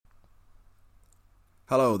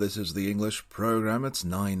Hello, this is the English program. It's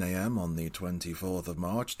 9 a.m. on the 24th of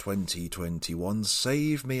March 2021.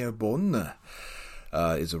 Save Me A Bun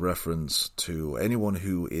is a reference to anyone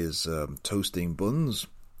who is toasting buns.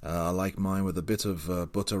 I like mine with a bit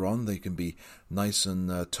of butter on. They can be nice and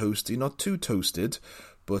toasty, not too toasted,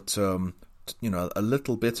 but a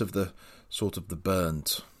little bit of the sort of the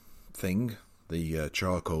burnt thing, the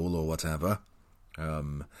charcoal or whatever,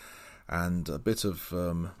 and a bit of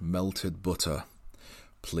melted butter.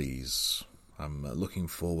 Please. I'm looking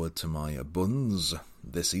forward to my buns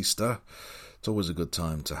this Easter. It's always a good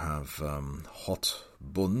time to have hot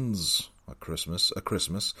buns at Christmas,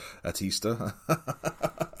 at Easter.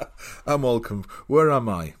 I'm welcome. Where am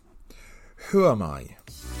I? Who am I?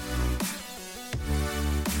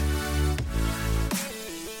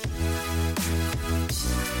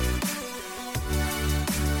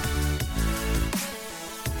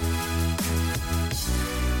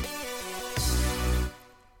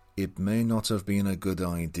 It may not have been a good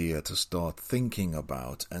idea to start thinking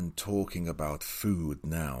about and talking about food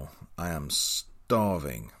now. I am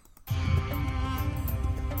starving.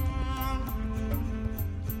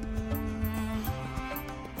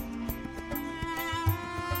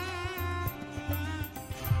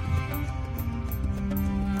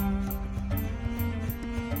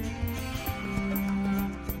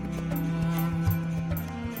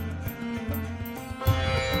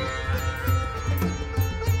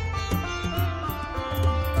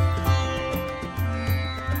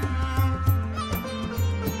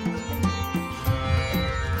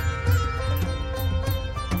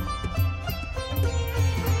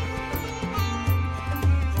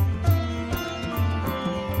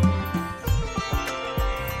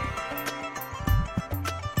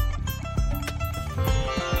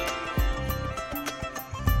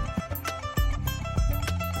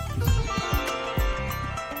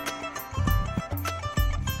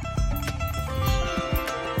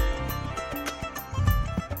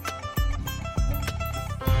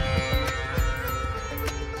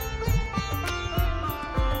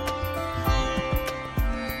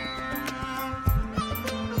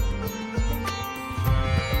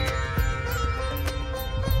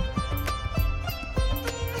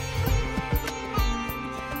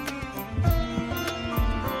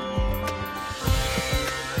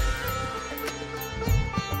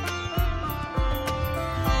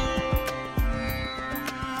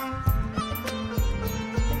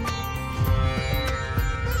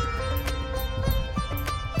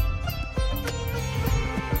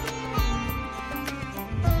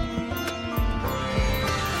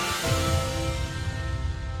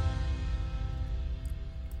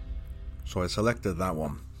 So I selected that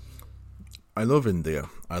one. I love India.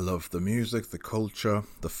 I love the music, the culture,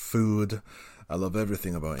 the food. I love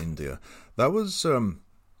everything about India. That was, I'm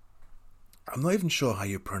not even sure how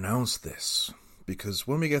you pronounce this, because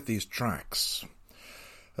when we get these tracks,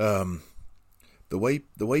 the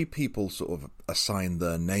way people sort of assign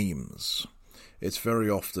their names, it's very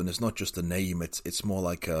often, it's not just a name, it's more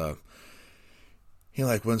like a,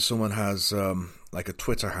 like when someone has like a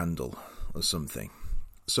Twitter handle or something.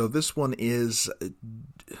 So this one is,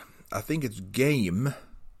 I think it's Game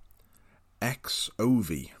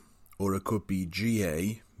XOV, or it could be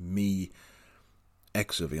GA, Me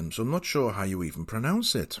XOV. So I'm not sure how you even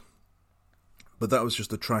pronounce it. But that was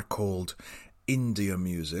just a track called India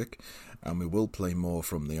Music, and we will play more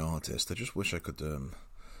from the artist. I just wish I could,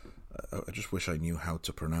 I just wish I knew how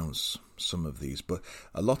to pronounce some of these, but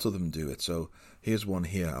a lot of them do it. So here's one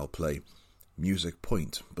here I'll play. Music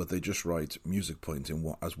Point, but they just write Music Point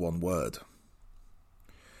as one word.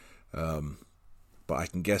 But I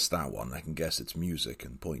can guess that one. I can guess it's music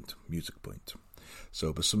and point, Music Point.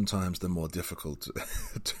 So, but sometimes they're more difficult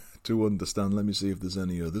to understand. Let me see if there's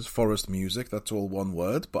any others. Forest Music, that's all one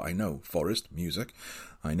word, but I know Forest Music.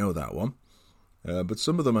 I know that one. But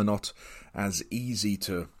some of them are not as easy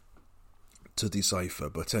to decipher.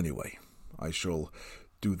 But anyway, I shall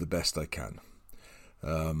do the best I can.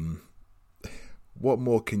 What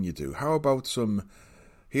more can you do? How about some...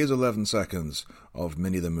 Here's 11 seconds of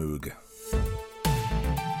Minnie the Moog.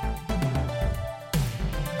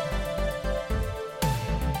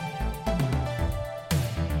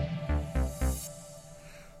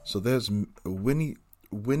 So there's Winnie...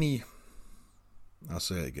 I'll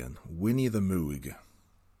say it again. Winnie the Moog.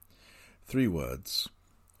 3 words,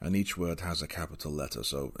 and each word has a capital letter.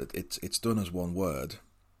 So it's done as one word,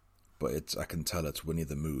 but I can tell it's Winnie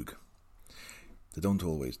the Moog. They don't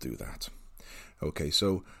always do that. Okay,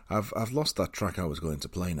 so I've lost that track I was going to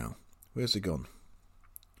play now. Where's it gone?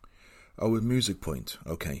 Oh, with Music Point.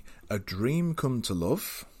 Okay. A Dream Come to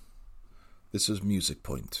Love. This is Music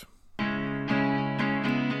Point.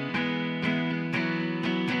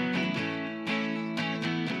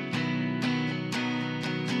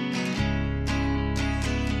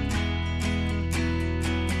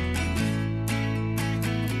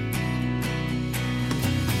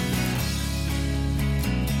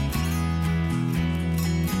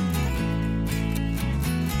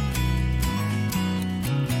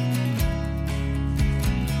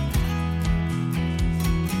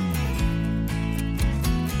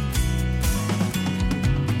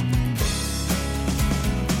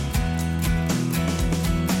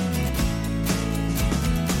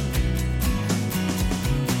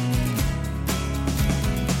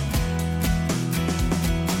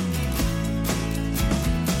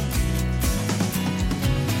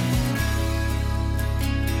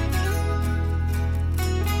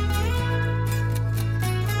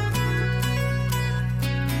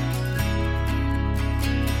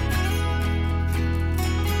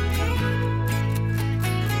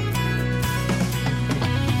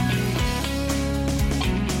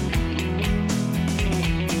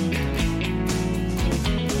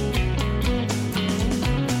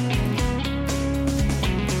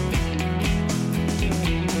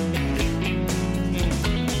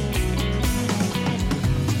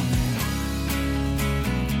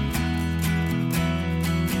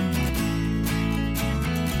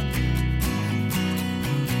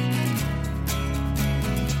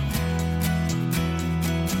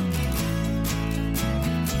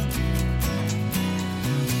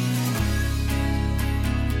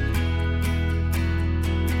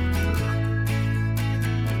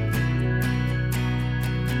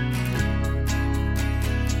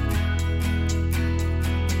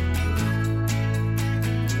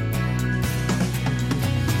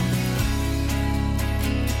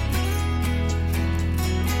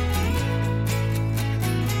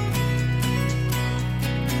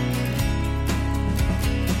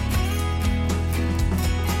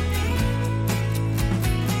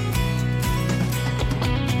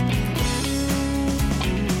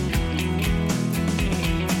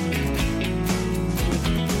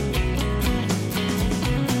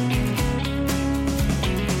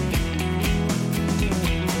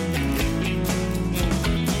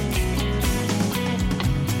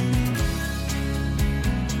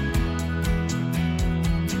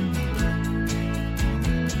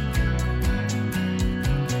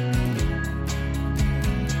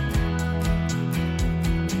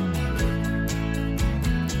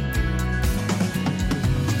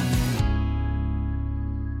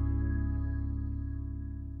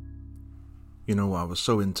 You know, I was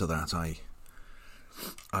so into that, I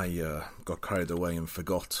got carried away and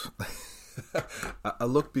forgot. I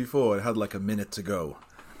looked before, it had like a minute to go,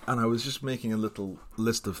 and I was just making a little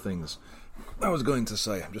list of things I was going to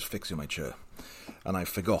say. I'm just fixing my chair, and I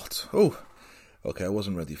forgot. Oh, okay, I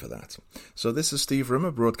wasn't ready for that. So this is Steve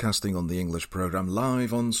Rimmer broadcasting on the English program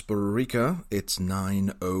live on Spreaker. It's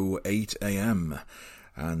 9:08 a.m.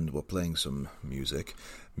 and we're playing some music.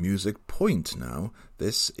 Music Point now.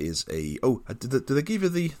 This is a... Oh, did I give you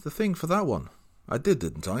the thing for that one? I did,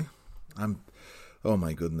 didn't I? Oh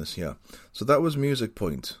my goodness, yeah. So that was Music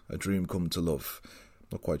Point, A Dream Come to Love.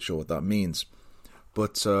 Not quite sure what that means.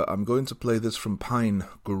 But I'm going to play this from Pine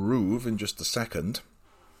Groove in just a second.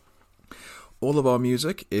 All of our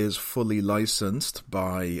music is fully licensed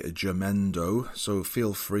by Jamendo, so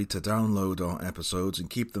feel free to download our episodes and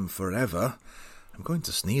keep them forever. I'm going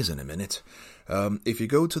to sneeze in a minute. If you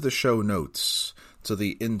go to the show notes, to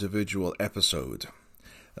the individual episode,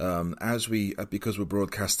 because we're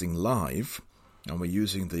broadcasting live, and we're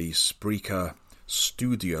using the Spreaker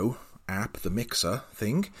Studio app, the mixer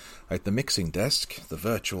thing, like the mixing desk, the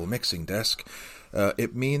virtual mixing desk,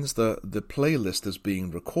 it means that the playlist is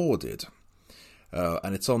being recorded.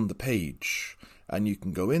 And it's on the page, and you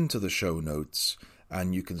can go into the show notes,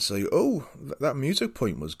 and you can say, oh, that Music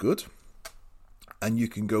Point was good, and you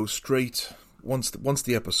can go straight, once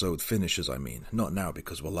the episode finishes, I mean, not now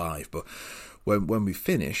because we're live, but when we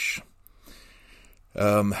finish,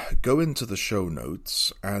 go into the show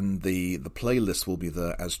notes, and the playlist will be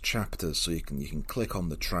there as chapters, so you can click on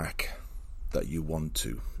the track that you want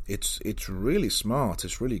to. It's really smart,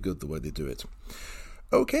 it's really good the way they do it.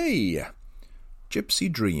 Okay.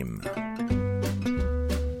 Gypsy Dream.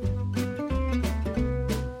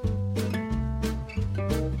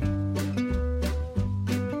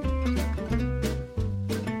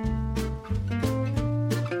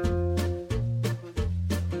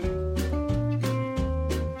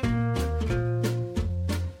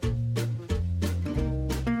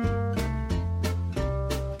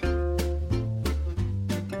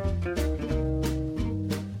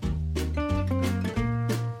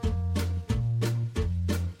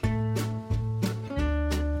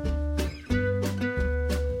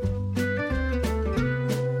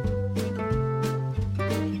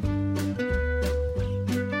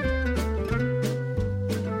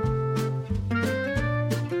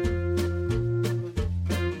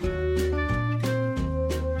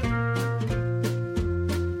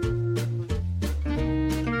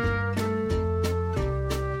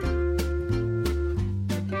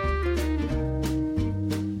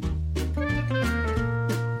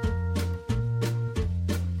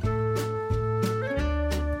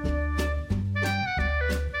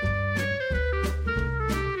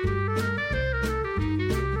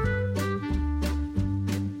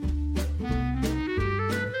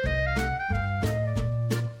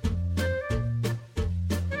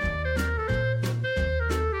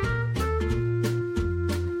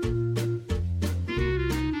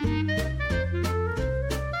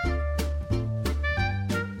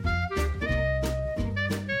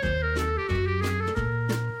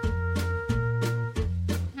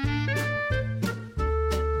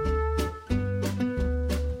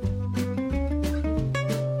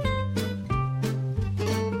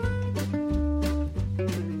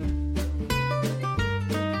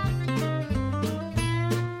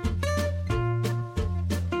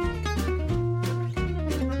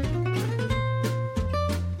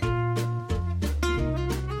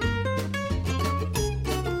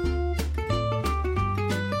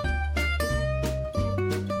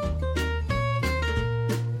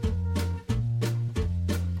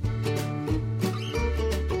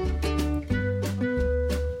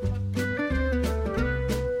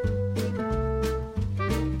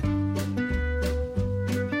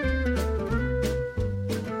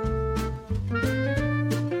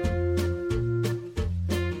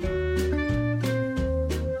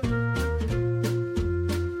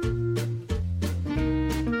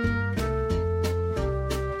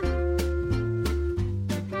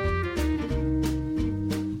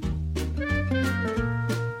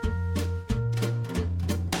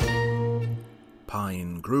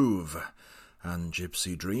 Groove and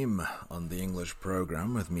Gypsy Dream on the English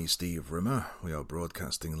program with me, Steve Rimmer. We are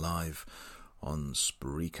broadcasting live on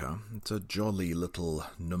Spreaker. It's a jolly little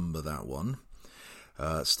number, that one.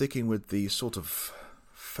 Sticking with the sort of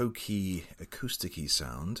folky, acousticy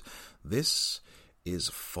sound, this is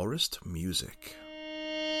Forest Music.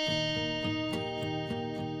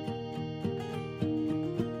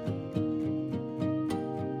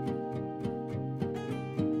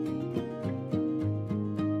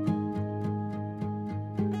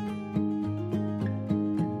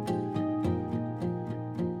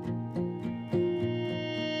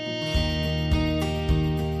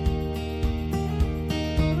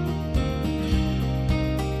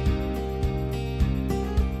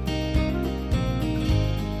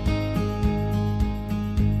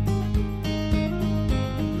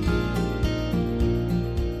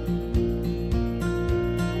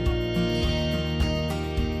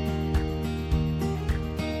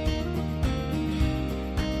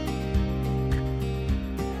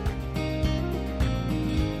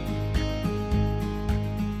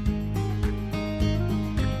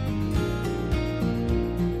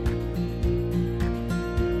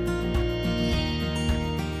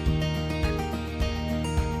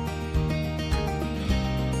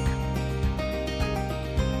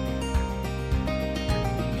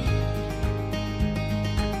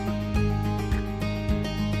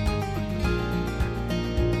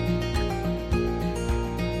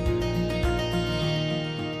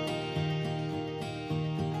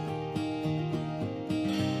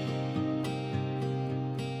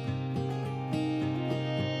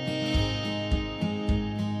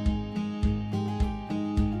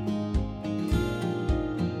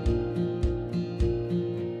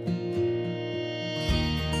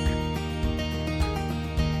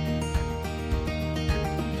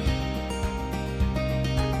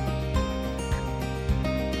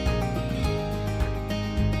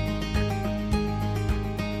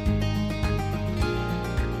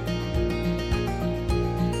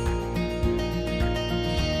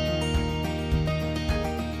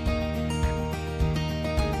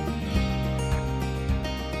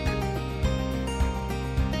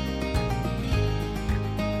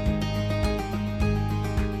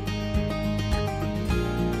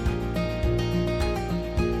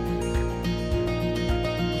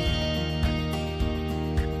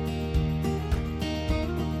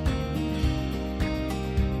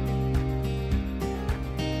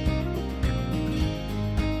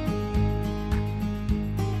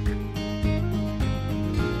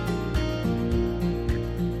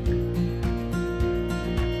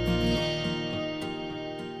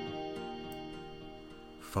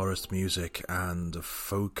 forest music and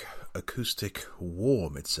folk acoustic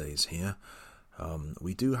warm, it says here.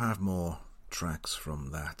 We do have more tracks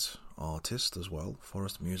from that artist as well.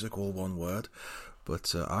 Forest music, all one word.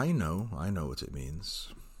 But I know what it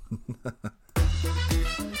means.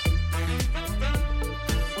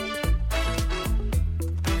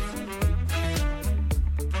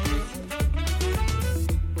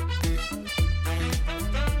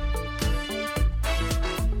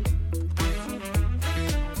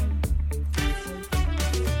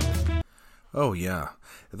 Oh yeah,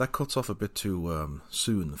 that cuts off a bit too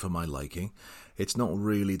soon for my liking. It's not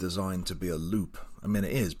really designed to be a loop. I mean,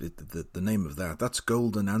 it is, but the name of that's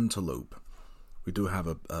Golden Antelope. We do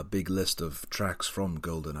have a big list of tracks from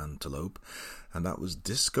Golden Antelope, and that was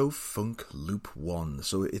Disco Funk Loop 1.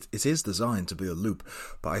 So it is designed to be a loop,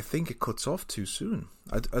 but I think it cuts off too soon.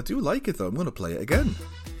 I do like it though. I'm going to play it again.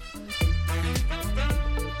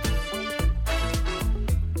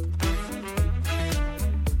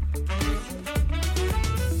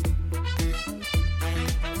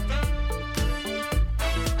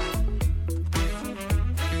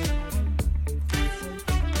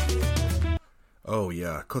 Oh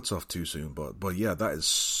yeah, cuts off too soon, but yeah, that is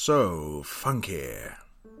so funky.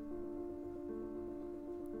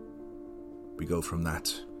 We go from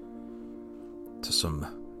that to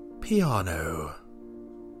some piano.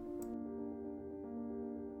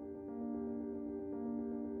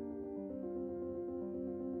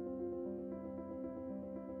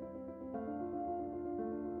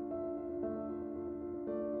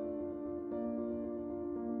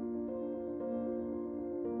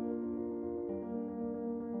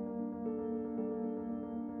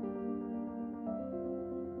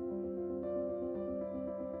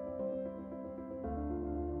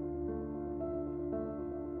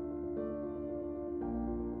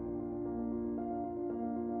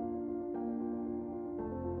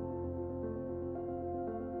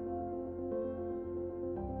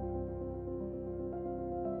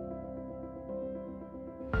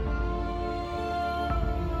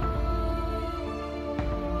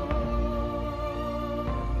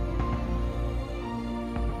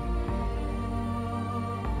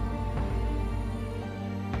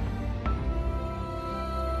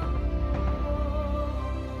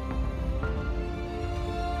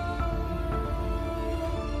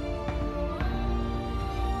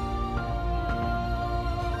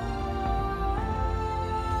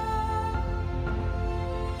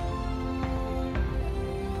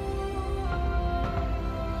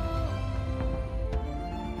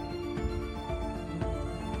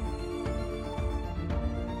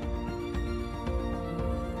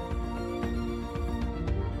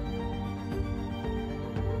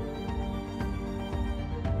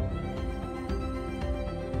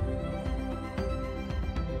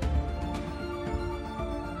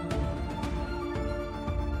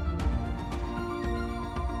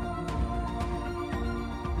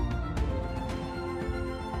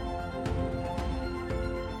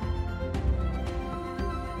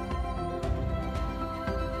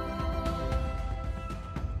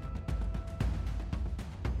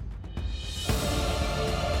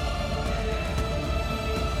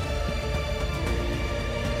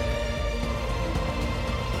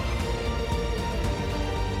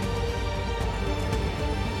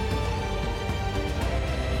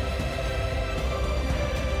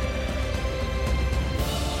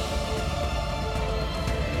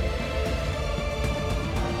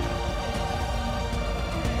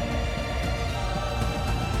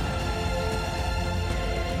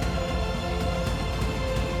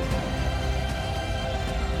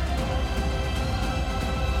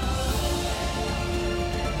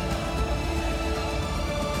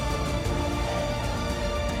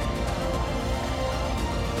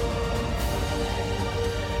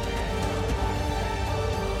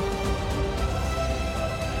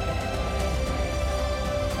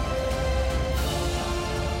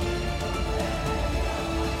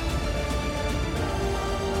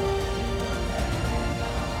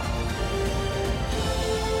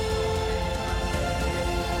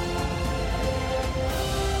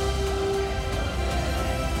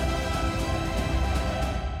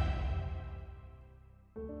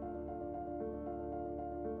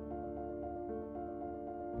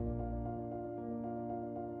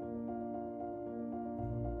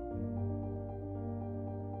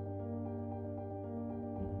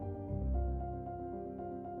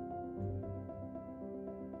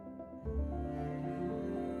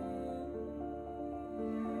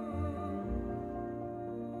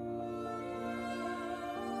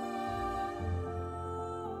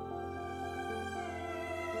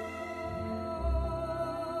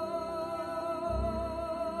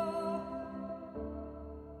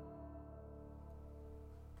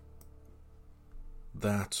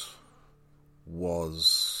 that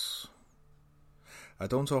was... I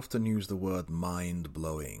don't often use the word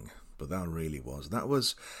mind-blowing, but that really was. That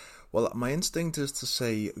was... Well, my instinct is to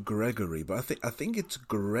say Gregory, but I think it's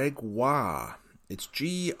Gregoire. It's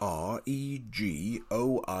Gregoire,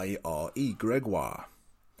 Gregoire,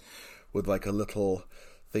 with like a little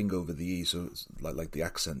thing over the E, so it's like the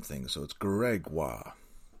accent thing, so it's Gregoire.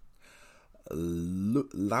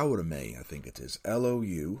 Lourme, I think it is,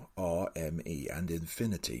 Lourme, and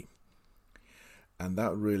infinity. And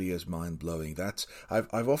that really is mind-blowing.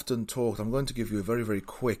 I've often talked, I'm going to give you a very, very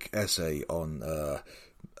quick essay on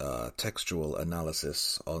textual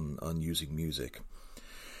analysis on using music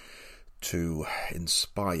to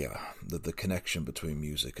inspire the connection between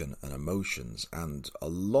music and emotions. And a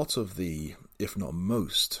lot of the, if not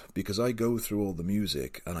most, because I go through all the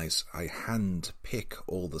music and I hand pick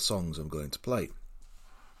all the songs I'm going to play.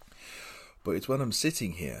 But it's when I'm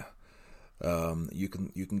sitting here, you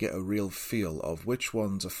can get a real feel of which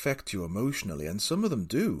ones affect you emotionally, and some of them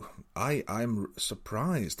do. I'm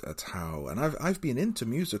surprised at how, and I've been into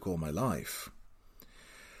music all my life,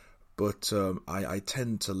 but I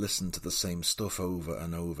tend to listen to the same stuff over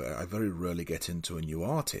and over. I very rarely get into a new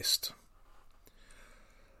artist.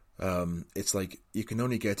 It's like you can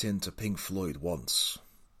only get into Pink Floyd once.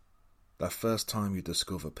 That first time you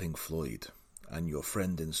discover Pink Floyd, and your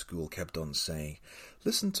friend in school kept on saying,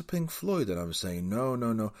 listen to Pink Floyd, and I was saying,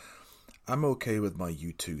 no, I'm okay with my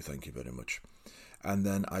U2, thank you very much. And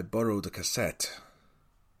then I borrowed a cassette,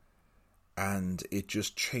 and it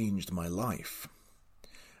just changed my life.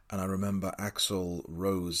 And I remember Axl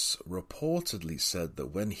Rose reportedly said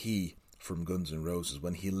that when he, from Guns N' Roses,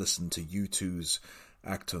 when he listened to U2's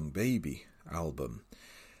Achtung Baby album,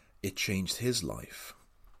 it changed his life.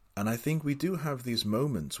 And I think we do have these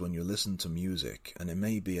moments when you listen to music, and it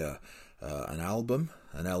may be an album,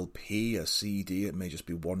 an LP, a CD, it may just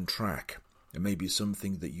be one track. It may be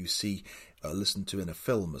something that you see, listen to in a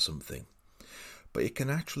film or something. But it can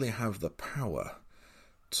actually have the power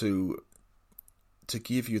to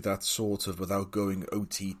give you that sort of, without going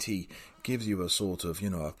OTT, gives you a sort of,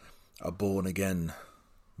 a born-again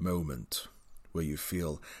moment where you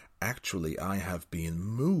feel, actually, I have been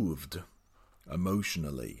moved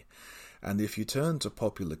emotionally. And if you turn to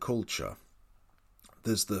popular culture,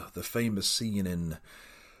 there's the famous scene in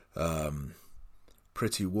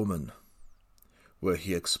Pretty Woman where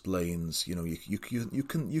he explains, you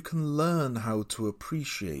can learn how to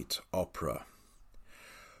appreciate opera,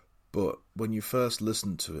 but when you first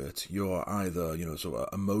listen to it, you're either sort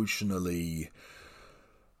of emotionally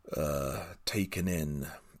taken in,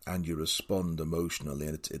 and you respond emotionally,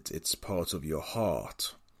 and it's part of your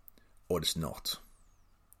heart, or it's not.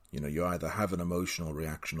 You either have an emotional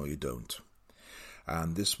reaction or you don't.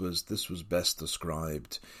 And this was best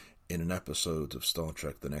described in an episode of Star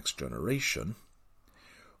Trek: The Next Generation,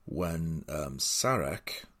 when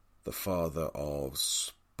Sarek, the father of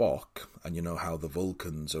Spock, and you know how the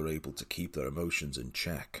Vulcans are able to keep their emotions in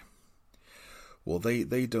check. Well,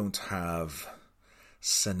 they don't have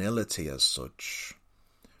senility as such,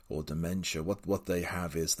 or dementia. What they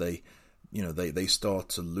have is they start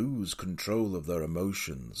to lose control of their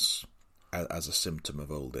emotions as a symptom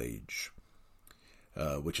of old age,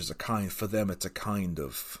 which is for them it's a kind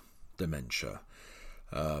of dementia.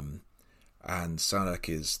 And Sarek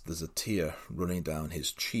there's a tear running down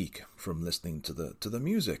his cheek from listening to the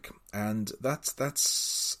music, and that's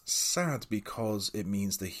sad because it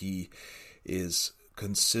means that he is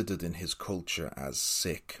considered in his culture as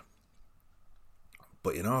sick.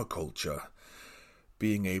 But in our culture,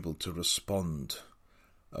 being able to respond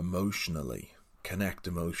emotionally, connect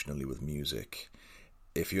emotionally with music,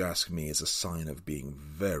 if you ask me, is a sign of being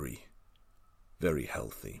very, very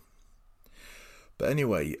healthy. But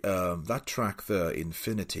anyway, that track there,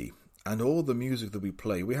 Infinity, and all the music that we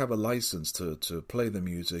play, we have a license to play the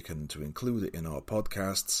music and to include it in our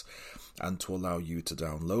podcasts and to allow you to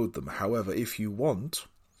download them. However, if you want,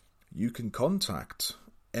 you can contact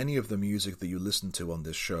any of the music that you listen to on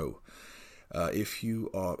this show. If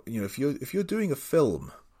you are, if you're doing a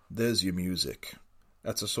film, there's your music.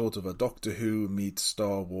 That's a sort of a Doctor Who meets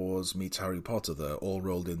Star Wars meets Harry Potter there, all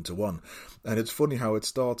rolled into one. And it's funny how it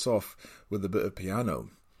starts off with a bit of piano,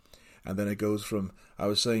 and then it goes from, I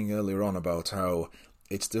was saying earlier on about how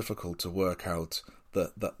it's difficult to work out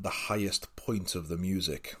the highest point of the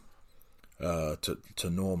music to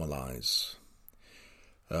normalise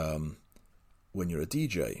when you're a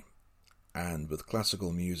DJ. And with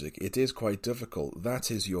classical music, it is quite difficult.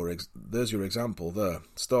 There's your example there.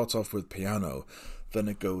 Starts off with piano, then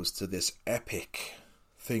it goes to this epic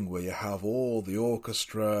thing where you have all the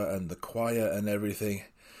orchestra and the choir and everything,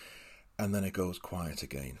 and then it goes quiet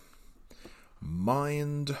again.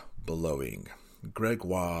 Mind-blowing.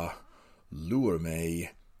 Gregoire, Lourmet.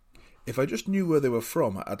 If I just knew where they were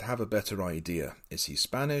from, I'd have a better idea. Is he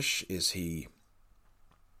Spanish?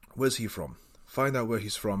 Where's he from? Find out where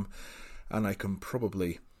he's from, and I can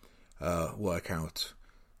probably work out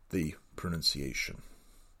the pronunciation.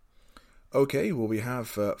 Okay, well, we have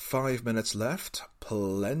 5 minutes left.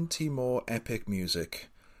 Plenty more epic music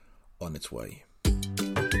on its way.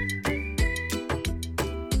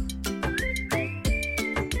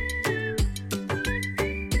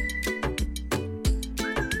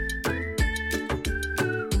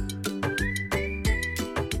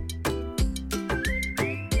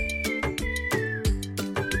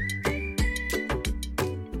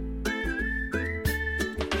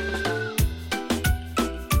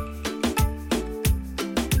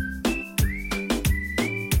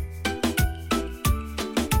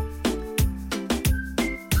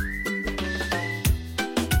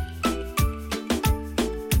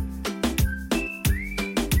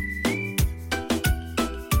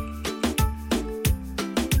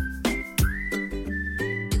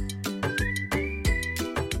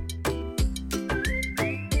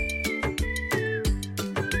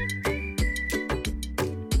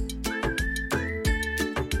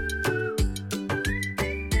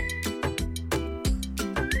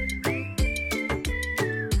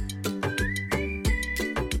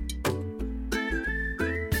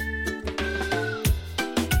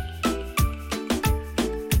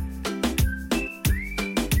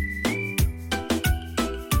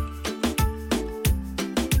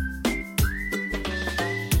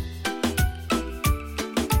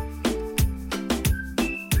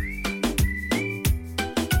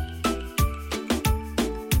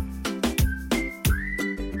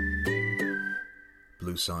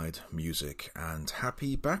 Side music and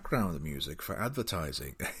happy background music for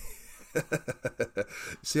advertising.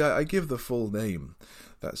 See, I give the full name,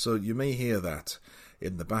 so you may hear that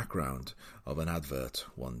in the background of an advert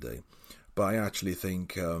one day, but I actually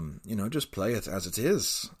think just play it as it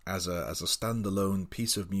is, as a standalone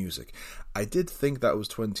piece of music. I did think that was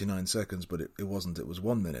 29 seconds, but it wasn't. It was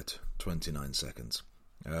 1 minute 29 seconds.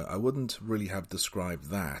 I wouldn't really have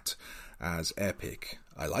described that as epic.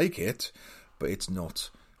 I like it, but it's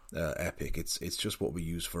not epic. It's just what we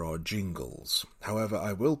use for our jingles. However,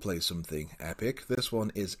 I will play something epic. This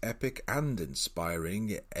one is epic and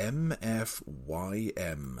inspiring. MFYM.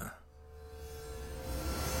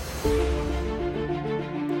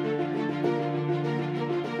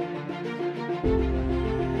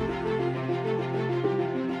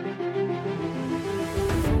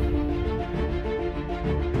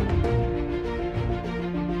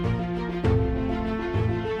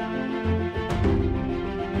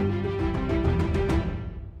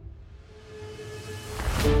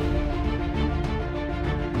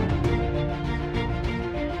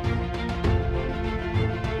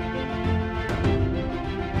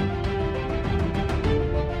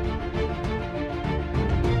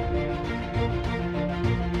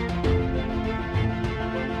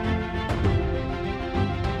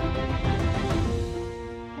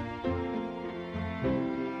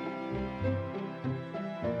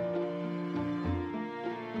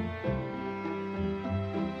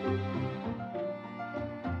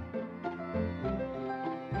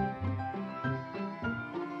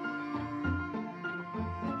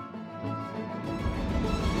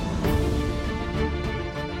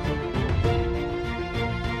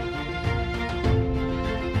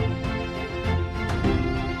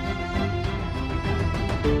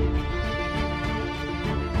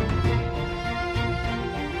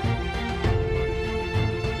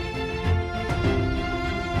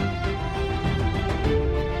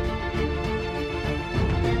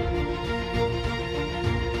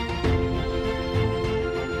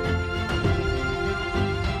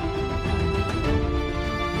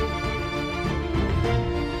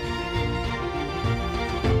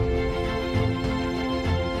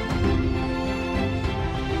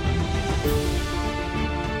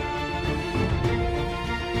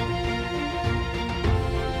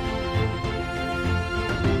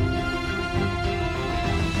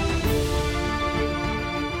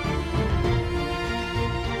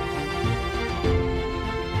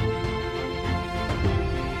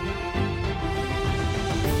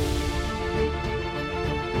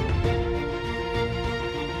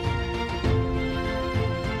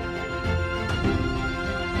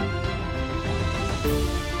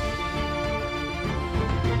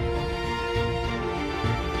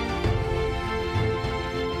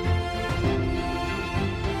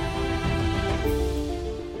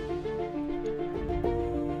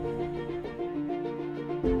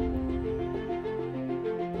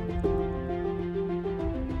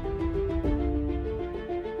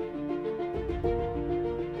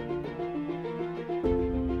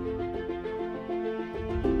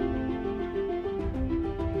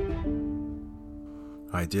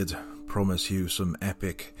 I did promise you some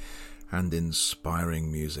epic and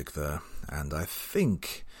inspiring music there, and I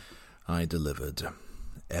think I delivered.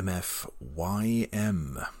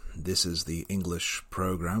 MFYM. This is the English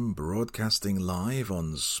program broadcasting live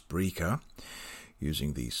on Spreaker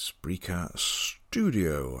using the Spreaker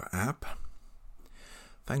Studio app.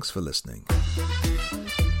 Thanks for listening.